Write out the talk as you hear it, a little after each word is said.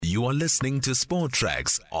You are listening to Sport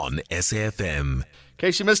Tracks on SAFM. In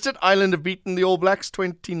case you missed it, Ireland have beaten the All Blacks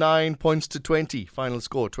 29 points to 20. Final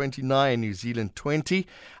score 29, New Zealand 20.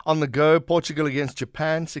 On the go, Portugal against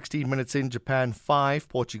Japan. 16 minutes in, Japan 5,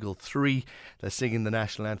 Portugal 3. They're singing the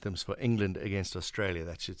national anthems for England against Australia.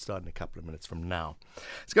 That should start in a couple of minutes from now.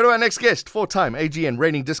 Let's go to our next guest. Four-time AGN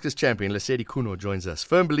reigning discus champion Lesedi Khunou joins us.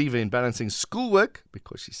 Firm believer in balancing schoolwork,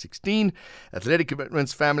 because she's 16, athletic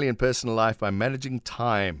commitments, family and personal life by managing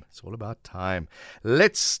time. It's all about time.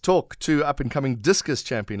 Let's talk to up-and-coming discus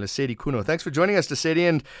champion Lesedi Khunou. Thanks for joining us, Lesedi,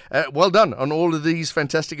 and well done on all of these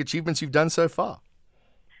fantastic achievements you've done so far.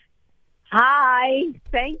 Hi,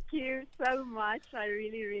 thank you so much. I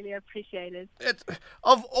really, really appreciate it.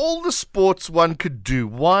 Of all the sports one could do,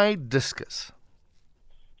 why discus?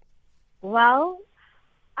 Well,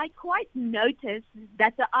 I quite noticed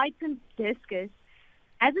that the item discus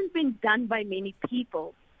hasn't been done by many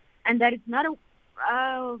people and that it's not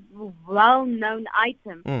a well-known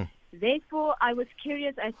item. Therefore, I was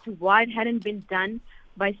curious as to why it hadn't been done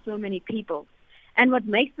by so many people. And what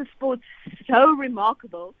makes the sport so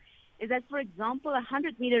remarkable is that, for example, a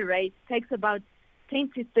 100-meter race takes about 10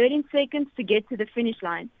 to 13 seconds to get to the finish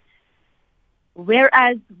line.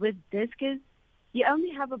 Whereas with discus, you only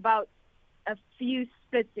have about a few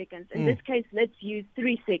split seconds. In this case, let's use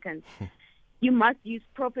 3 seconds. You must use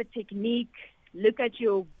proper technique, look at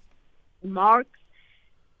your marks,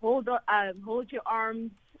 hold your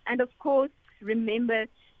arms, and of course, remember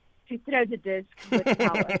to throw the disc with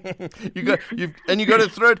power. you got to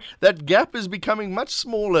throw it. That gap is becoming much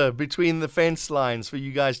smaller between the fence lines for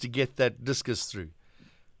you guys to get that discus through.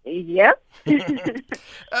 Yep.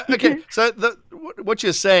 Okay, so what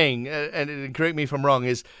you're saying, and correct me if I'm wrong,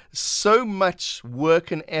 is so much work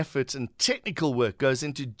and effort and technical work goes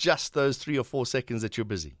into just those 3 or 4 seconds that you're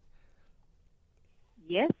busy.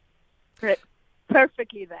 Yes,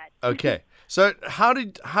 perfectly that. Okay, so how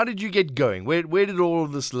did you get going? Where did all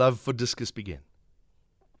of this love for discus begin?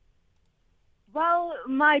 Well,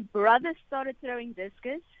 my brother started throwing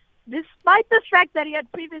discus, despite the fact that he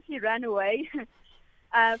had previously run away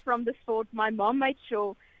from the sport. My mom made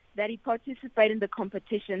sure that he participated in the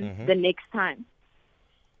competition the next time.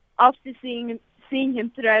 After seeing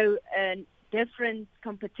him throw different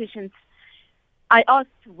competitions, I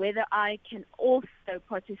asked whether I can also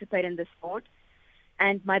participate in the sport.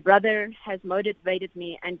 And my brother has motivated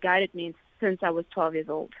me and guided me since I was 12 years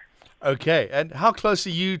old. Okay. And how close are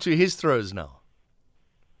you to his throws now?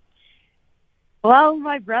 Well,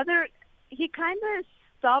 my brother, he kind of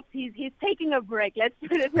stopped. He's taking a break. Let's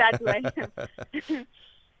put it that way.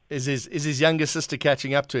 Is his younger sister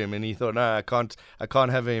catching up to him? And he thought, no, I can't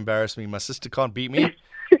have her embarrass me. My sister can't beat me.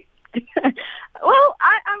 Well,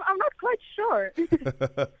 I'm not quite sure.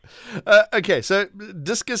 Okay, so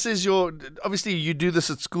discus is obviously you do this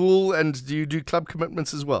at school, and do you do club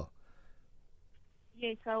commitments as well?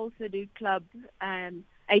 Yes, I also do club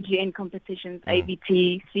AGN competitions,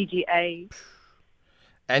 ABT, CGA.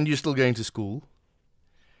 And you're still going to school?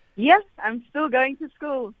 Yes, I'm still going to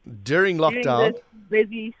school. During lockdown? During this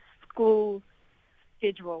busy school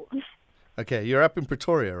schedule. Okay, you're up in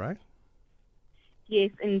Pretoria, right?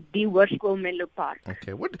 Yes, in the Hoërskool Menlo Park.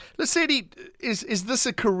 Okay, Lesedi, is this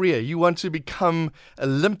a career? You want to become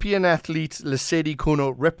Olympian athlete Lesedi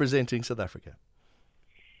Khunou representing South Africa?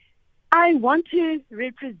 I want to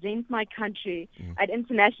represent my country at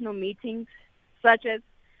international meetings such as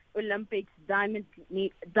Olympics, Diamond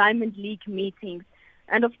League meetings,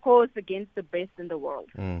 and of course against the best in the world.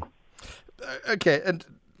 Okay, and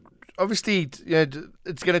obviously,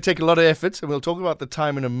 it's going to take a lot of effort, and we'll talk about the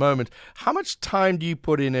time in a moment. How much time do you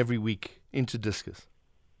put in every week into discus?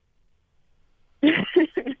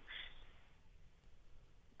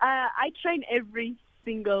 I train every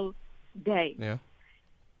single day. Yeah.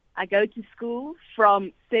 I go to school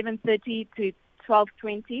from 7:30 to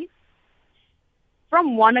 12:20.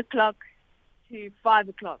 From 1 o'clock to 5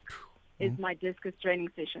 o'clock is my discus training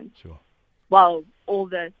session. Sure. Well, all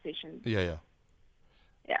the sessions. Yeah.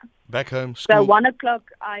 Yeah. Back home, school. So 1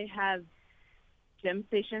 o'clock I have gym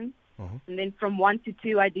sessions, and then from 1 to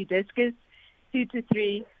 2 I do discus. 2 to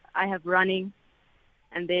 3 I have running,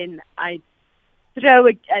 and then I throw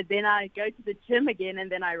it. Then I go to the gym again, and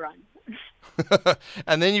then I run.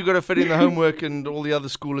 And then you've got to fit in the homework and all the other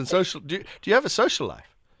school and social. Do you have a social life?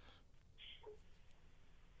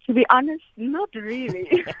 To be honest, not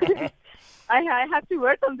really. I have to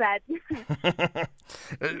work on that.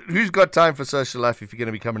 Who's got time for social life if you're going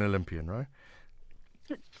to become an Olympian, right?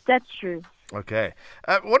 That's true. Okay.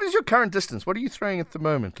 What is your current distance? What are you throwing at the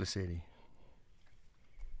moment, Lesedi?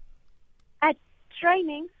 At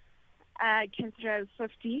training, I can throw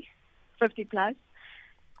 50 plus.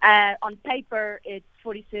 On paper, it's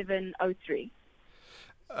 47.03.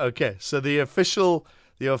 Okay, so the official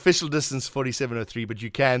distance 47.03, but you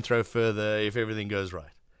can throw further if everything goes right.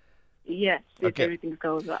 Yes, if Okay. everything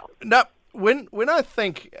goes well. Now, when I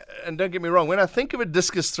think, and don't get me wrong, when I think of a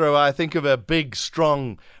discus thrower, I think of a big,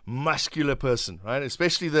 strong, muscular person, right?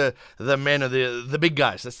 Especially the men or the big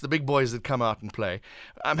guys. That's the big boys that come out and play.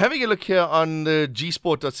 I'm having a look here on the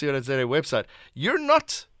gsport.co.za website. You're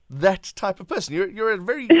not that type of person. You're a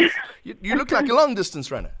very you look like a long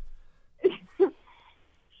distance runner.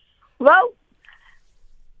 Well,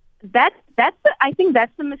 I think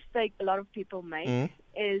that's the mistake a lot of people make,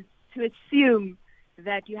 is to assume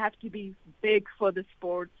that you have to be big for the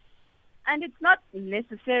sport. And it's not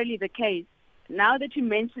necessarily the case. Now that you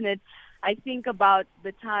mention it, I think about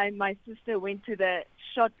the time my sister went to the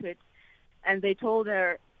shot put and they told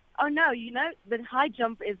her, oh, no, the high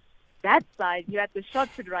jump is that side. You're at the shot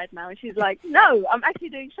put right now. And she's like, no, I'm actually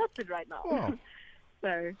doing shot put right now. Oh.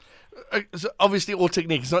 So obviously, all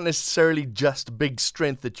technique. It's not necessarily just big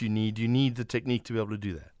strength that you need. You need the technique to be able to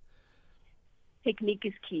do that. technique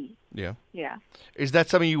is key. Yeah. Yeah. Is that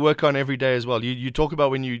something you work on every day as well? You talk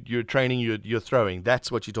about when you're training, you're throwing.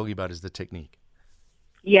 That's what you're talking about is the technique.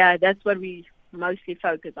 Yeah, that's what we mostly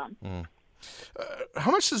focus on.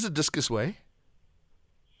 How much does a discus weigh?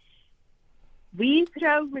 We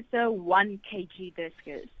throw with a 1 kg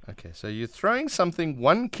discus. Okay, so you're throwing something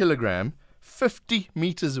 1 kilogram 50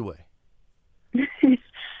 meters away. It's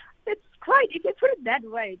quite, if you put it that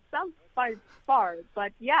way, it sounds quite far,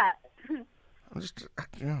 but yeah.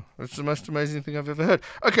 That's the most amazing thing I've ever heard.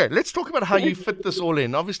 Okay, let's talk about how you fit this all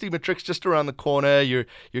in. Obviously, Matric's just around the corner. You're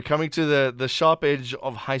coming to the sharp edge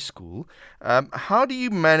of high school. How do you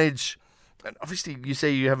manage? And obviously, you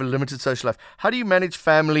say you have a limited social life. How do you manage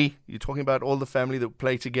family? You're talking about all the family that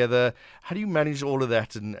play together. How do you manage all of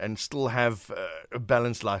that and still have a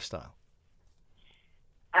balanced lifestyle?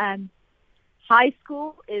 High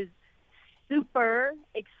school is super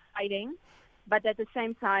exciting, but at the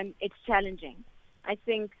same time, it's challenging. I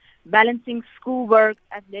think balancing schoolwork,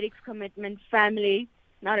 athletics commitment, family,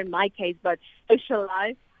 not in my case, but social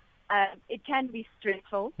life, it can be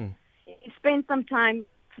stressful. You spend some time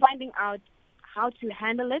finding out how to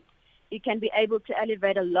handle it. You can be able to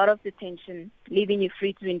elevate a lot of the tension, leaving you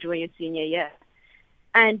free to enjoy your senior year.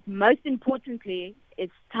 And most importantly,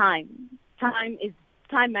 it's time.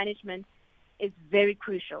 Time management is very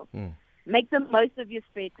crucial. Make the most of your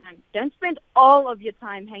spare time. Don't spend all of your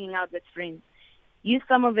time hanging out with friends. Use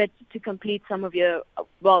some of it to complete some of your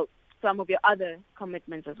other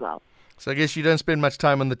commitments as well. So I guess you don't spend much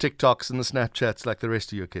time on the TikToks and the Snapchats like the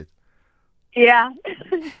rest of your kids. Yeah.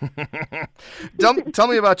 Tell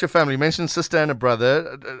me about your family. You mentioned sister and a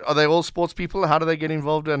brother. Are they all sports people? How do they get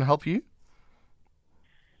involved and help you?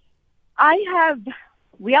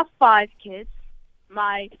 We have 5 kids.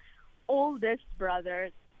 My oldest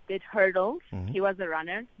brother did hurdles. He was a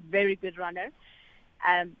runner, very good runner.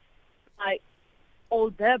 My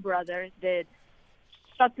older brother did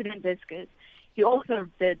shot put and discus. He also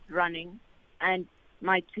did running. And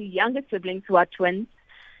my 2 younger siblings, who are twins,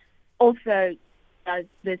 also does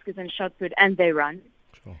discus and shot put, and they run.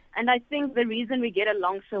 Sure. And I think the reason we get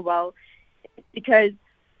along so well is because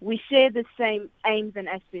we share the same aims and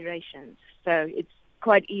aspirations. So it's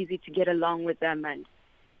quite easy to get along with them. And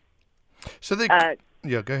so they,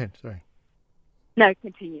 yeah, go ahead. Sorry. No,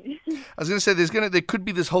 continue. I was going to say there could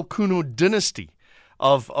be this whole Khunou dynasty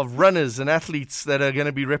of runners and athletes that are going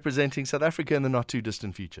to be representing South Africa in the not too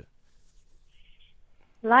distant future.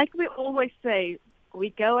 Like we always say,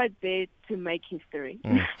 we go out there to make history.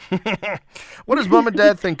 What does Mom and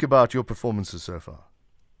Dad think about your performances so far?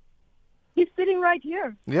 He's sitting right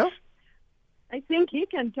here. Yeah? I think he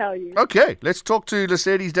can tell you. Okay, let's talk to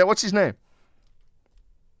Lesedi's dad. What's his name?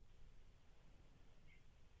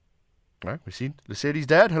 All right, we see Lesedi's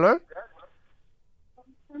dad. Hello?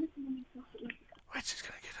 Wait, she's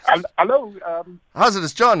going to get us. Hello. How's it?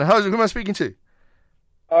 It's John. Who am I speaking to?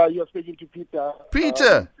 You're speaking to Peter.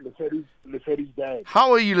 Peter. Lesedi's dad.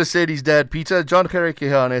 How are you, Lesedi's dad, Peter? John Kareke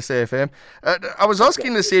here on SAFM. I was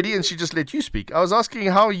asking Lesedi, and she just let you speak. I was asking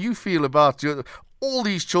how you feel about all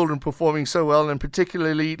these children performing so well, and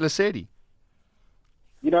particularly Lesedi.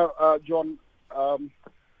 John,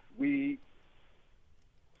 we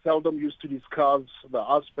seldom used to discuss the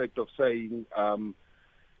aspect of saying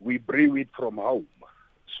we brew it from home.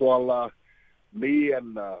 So me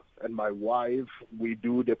and my wife, we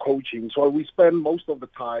do the coaching. So we spend most of the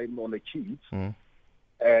time on the kids.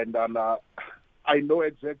 And I know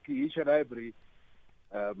exactly each and every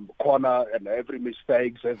corner and every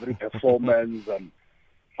mistakes, every performance, and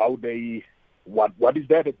how they what is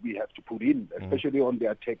that we have to put in, especially on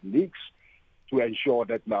their techniques, to ensure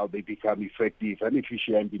that now they become effective and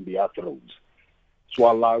efficient in their throws.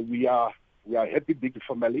 So we are a happy big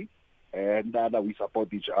family, and we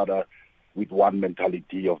support each other with one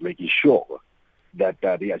mentality of making sure that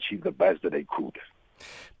they achieve the best that they could.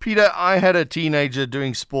 Peter, I had a teenager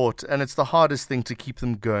doing sport, and it's the hardest thing to keep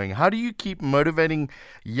them going. How do you keep motivating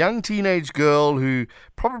a young teenage girl who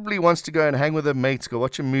probably wants to go and hang with her mates, go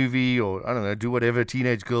watch a movie, or, I don't know, do whatever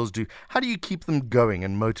teenage girls do? How do you keep them going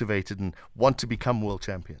and motivated and want to become world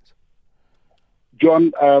champions?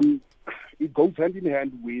 John, it goes hand in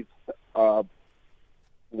hand with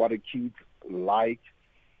what the kids like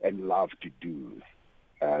and love to do.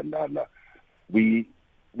 And we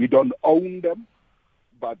don't own them,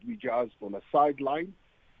 but we just on a sideline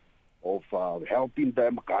of helping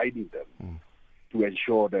them, guiding them to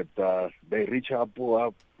ensure that they reach up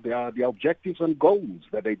their objectives and goals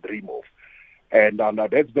that they dream of. And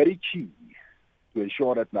that's very key to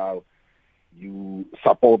ensure that now you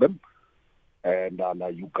support them and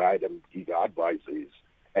you guide them, give advices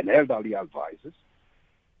and elderly advices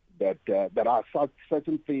that there are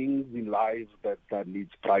certain things in life that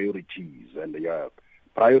needs priorities. And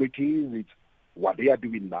priorities is what they are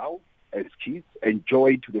doing now as kids,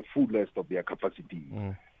 enjoy to the fullest of their capacity,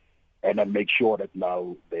 and then make sure that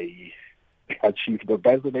now they achieve the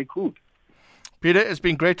best that they could. Peter, it's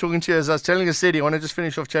been great talking to you. As I was telling Lesedi, I want to just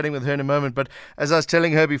finish off chatting with her in a moment, but as I was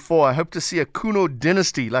telling her before, I hope to see a Khunou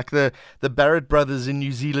dynasty, like the Barrett brothers in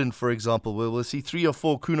New Zealand, for example, where we'll see 3 or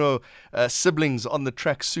 4 Khunou siblings on the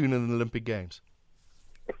track soon in the Olympic Games.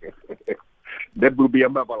 That will be a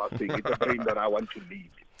marvelous thing. It's a dream that I want to lead.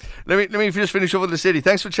 Let me just finish off with Lesedi.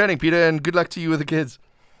 Thanks for chatting, Peter, and good luck to you with the kids.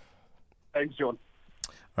 Thanks, John.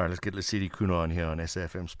 All right, let's get Lesedi Khunou on here on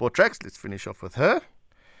SAFM Sport Tracks. Let's finish off with her.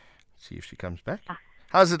 See if she comes back.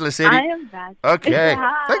 How's it, Lesedi? I am back. Okay.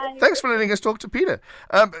 Hi. Thanks for letting us talk to Peter.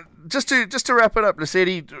 Just to wrap it up,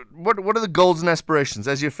 Lesedi, what are the goals and aspirations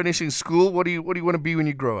as you're finishing school? What do you want to be when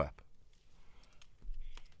you grow up?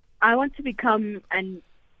 I want to become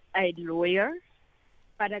a lawyer,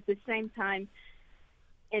 but at the same time,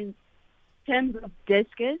 in terms of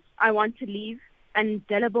discus, I want to leave an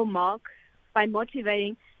indelible mark by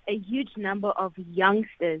motivating a huge number of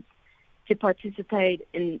youngsters to participate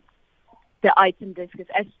in the item discus,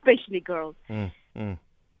 especially girls.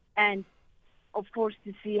 And, of course,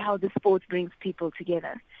 to see how the sport brings people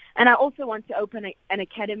together. And I also want to open an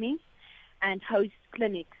academy and host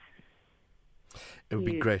clinics. It would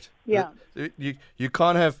be great. Yeah. You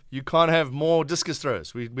can't have more discus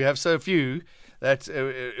throws. We have so few that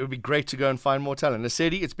it would be great to go and find more talent.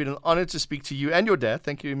 Lesedi, it's been an honor to speak to you and your dad.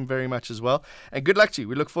 Thank you very much as well. And good luck to you.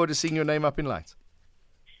 We look forward to seeing your name up in lights.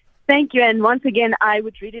 Thank you. And once again, I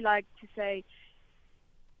would really like to say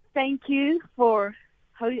thank you for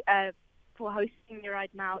hosting me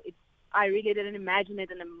right now. I really didn't imagine it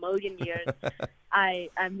in a million years.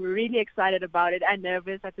 I'm really excited about it and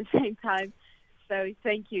nervous at the same time. So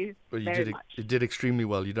thank you very much. You did extremely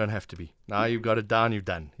well. You don't have to be. Now you've got it down, you've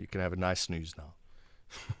done. You can have a nice snooze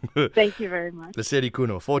now. Thank you very much. Lesedi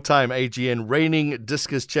Khunou, 4-time AGN reigning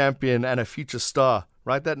discus champion and a future star.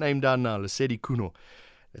 Write that name down now, Lesedi Khunou.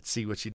 Let's see what she